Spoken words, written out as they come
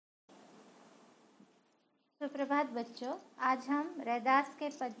सुप्रभात बच्चों, आज हम रैदास के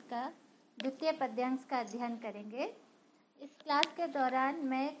पद का द्वितीय पद्यांश का अध्ययन करेंगे। इस क्लास के दौरान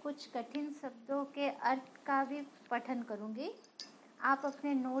मैं कुछ कठिन शब्दों के अर्थ का भी पठन करूंगी। आप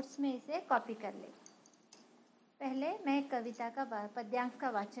अपने नोट्स में इसे कॉपी कर लें। पहले मैं कविता का पद्यांश का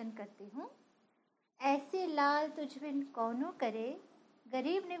वाचन करती हूँ। ऐसी लाल तुझ बिन कौनो करे,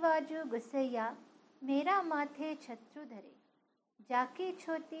 गरीब निवाजो गुस्सैया, मेरा माथे छत्रु धरे। जाकी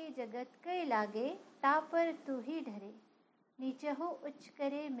छोटी जगत कई लागे, तापर तू ही ढरे। नीचहु उच्च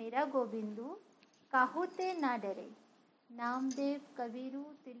करे मेरा गोविंदु, काहू ते ना डरे। नामदेव कबीरु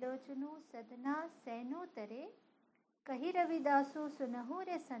तिलोचनु, सदना सैनु तरे। कही रविदासु सुनहु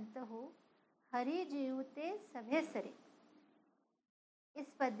रे संतहु, हरि जीव ते सभे सरे।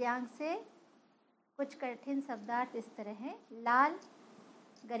 इस पद्यांश से कुछ कठिन शब्दार्थ इस तरह हैं। लाल,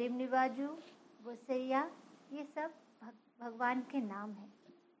 गरीब निवाजू, गुस्सैया, ये सब भगवान के नाम हैं।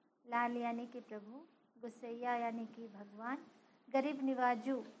 लाल यानी कि प्रभु, गुस्सैया यानी कि भगवान, गरीब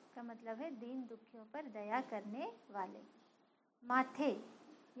निवाजू का मतलब है दीन दुखियों पर दया करने वाले। माथे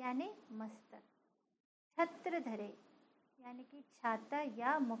यानी मस्तक। छत्र धरे यानी कि छाता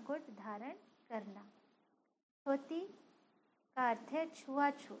या मुकुट धारण करना। छोटी का अर्थ है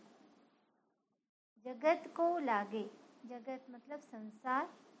छुआछूत। जगत को लागे, जगत मतलब संसार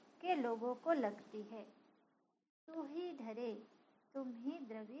के लोगों को लगती है। तू ही ढरे, तुम ही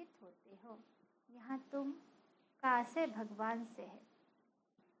द्रवित होते हो। यहाँ तुम का से भगवान से है।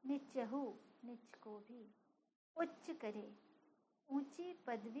 निचहु, निच को भी। उच्च करे, ऊंची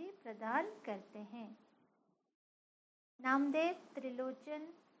पदवी प्रदान करते हैं। नामदेव, त्रिलोचन,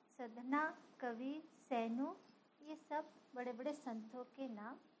 सदना, कवि, सैनु, ये सब बड़े बड़े संतों के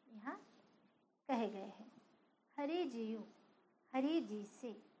नाम यहाँ कहे गए हैं। हरि जीव, हरि जी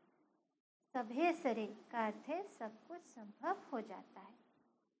से। सभे सरे का अर्थ है सब कुछ संभव हो जाता है।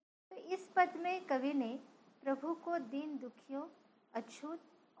 तो इस पद में कवि ने प्रभु को दीन दुखियों, अछूत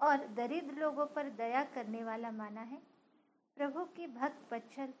और दरिद्र लोगों पर दया करने वाला माना है। प्रभु की भक्त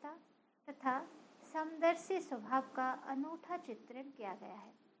वत्सलता तथा समदर्शी स्वभाव का अनूठा चित्रण किया गया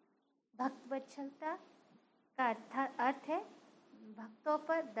है। भक्त वत्सलता का अर्थ है भक्तों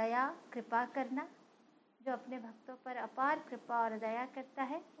पर दया कृपा करना। जो अपने भक्तों पर अपार कृपा और दया करता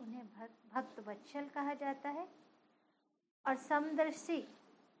है उन्हें भक्त वत्सल कहा जाता है। और समदर्शी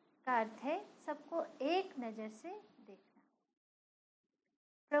का अर्थ है सबको एक नज़र से देखना।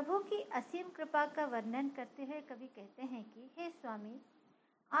 प्रभु की असीम कृपा का वर्णन करते हुए कवि कहते हैं कि हे स्वामी,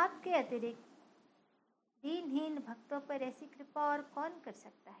 आपके अतिरिक्त दीनहीन भक्तों पर ऐसी कृपा और कौन कर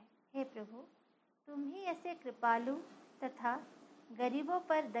सकता है। हे प्रभु, तुम ही ऐसे कृपालु तथा गरीबों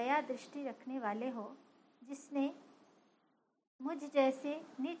पर दया दृष्टि रखने वाले हो, जिसने मुझ जैसे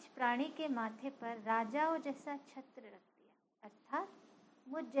नीच प्राणी के माथे पर राजाओं जैसा छत्र रख दिया, अर्थात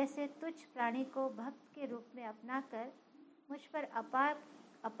मुझ जैसे तुच्छ प्राणी को भक्त के रूप में अपनाकर मुझ पर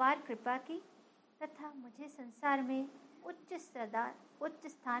अपार कृपा की तथा मुझे संसार में उच्च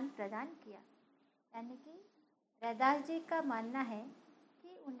स्थान प्रदान किया। यानी कि रैदास जी का मानना है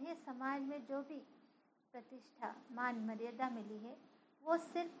कि उन्हें समाज में जो भी प्रतिष्ठा, मान, मर्यादा मिली है वो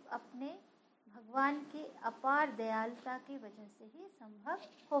सिर्फ अपने भगवान की अपार दयालुता की वजह से ही संभव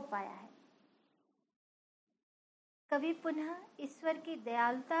हो पाया है। कवि पुनः ईश्वर की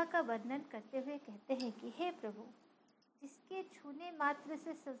दयालुता का वर्णन करते हुए कहते हैं कि हे प्रभु, जिसके छूने मात्र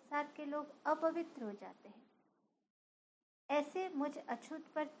से संसार के लोग अपवित्र हो जाते हैं, ऐसे मुझ अछूत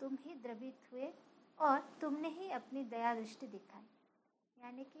पर तुम ही द्रवित हुए और तुमने ही अपनी दया दृष्टि दिखाई।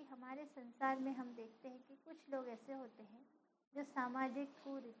 यानी कि हमारे संसार में हम देखते हैं कि कुछ लोग ऐसे होते हैं जो सामाजिक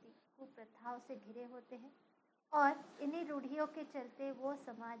कुरीति, कुप्रथाओं से घिरे होते हैं और इन्हीं रूढ़ियों के चलते वो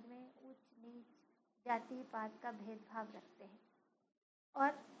समाज में ऊंच नीच, जाति पात का भेदभाव रखते हैं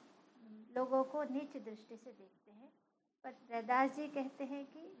और लोगों को नीच दृष्टि से देखते हैं। पर रैदास जी कहते हैं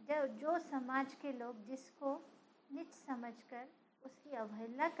कि जो समाज के लोग जिसको नीच समझकर उसकी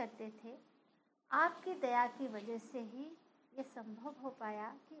अवहेलना करते थे, आपकी दया की वजह से ही ये संभव हो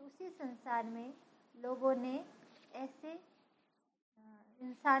पाया कि उसी संसार में लोगों ने ऐसे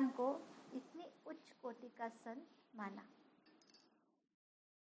इंसान को इतनी उच्च कोटि का संत माना।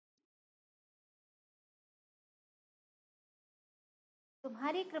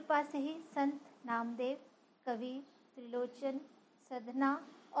 तुम्हारी कृपा से ही संत नामदेव, कवि, त्रिलोचन, सदना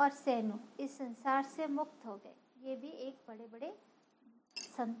और सैनु इस संसार से मुक्त हो गए। ये भी एक बड़े बड़े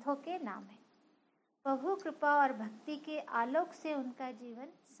संतों के नाम हैं। प्रभु कृपा और भक्ति के आलोक से उनका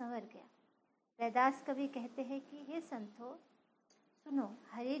जीवन संवर गया। रैदास कवि कहते हैं कि हे संतों, सुनो,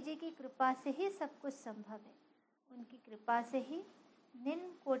 हरि जी की कृपा से ही सब कुछ संभव है। उनकी कृपा से ही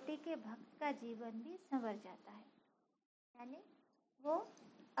निम्न कोटि के भक्त का जीवन भी संवर जाता है। यानी वो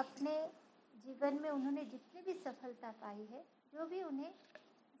अपने जीवन में उन्होंने जितनी भी सफलता पाई है, जो भी उन्हें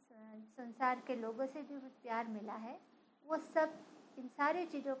संसार के लोगों से जो भी प्यार मिला है, वो सब इन सारी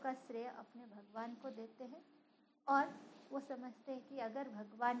चीज़ों का श्रेय अपने भगवान को देते हैं। और वो समझते हैं कि अगर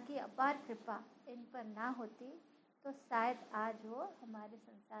भगवान की अपार कृपा इन पर ना होती तो शायद आज वो हमारे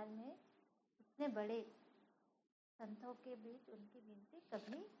संसार में इतने बड़े संतों के बीच उनकी गिनती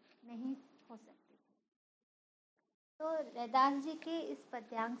कभी नहीं हो सकती थी। तो रैदास जी के इस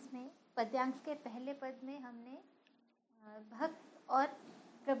पद्यांश के पहले पद में हमने भक्त और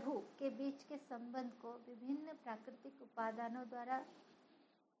प्रभु के बीच के संबंध को विभिन्न प्राकृतिक उपादानों द्वारा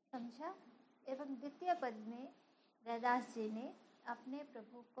समझा, एवं द्वितीय पद में रैदास जी ने अपने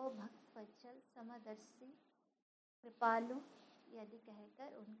प्रभु को भक्त वत्सल, समदर्शी, कृपालु यदि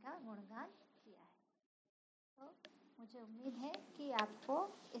कहकर उनका गुणगान किया है। तो मुझे उम्मीद है कि आपको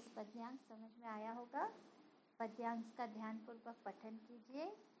इस पद्यांश समझ में आया होगा। पद्यांश का ध्यानपूर्वक पठन कीजिए,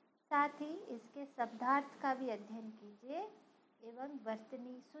 साथ ही इसके शब्दार्थ का भी अध्ययन कीजिए एवं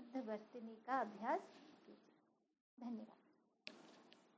वर्तनी, शुद्ध वर्तनी का अभ्यास कीजिए। धन्यवाद।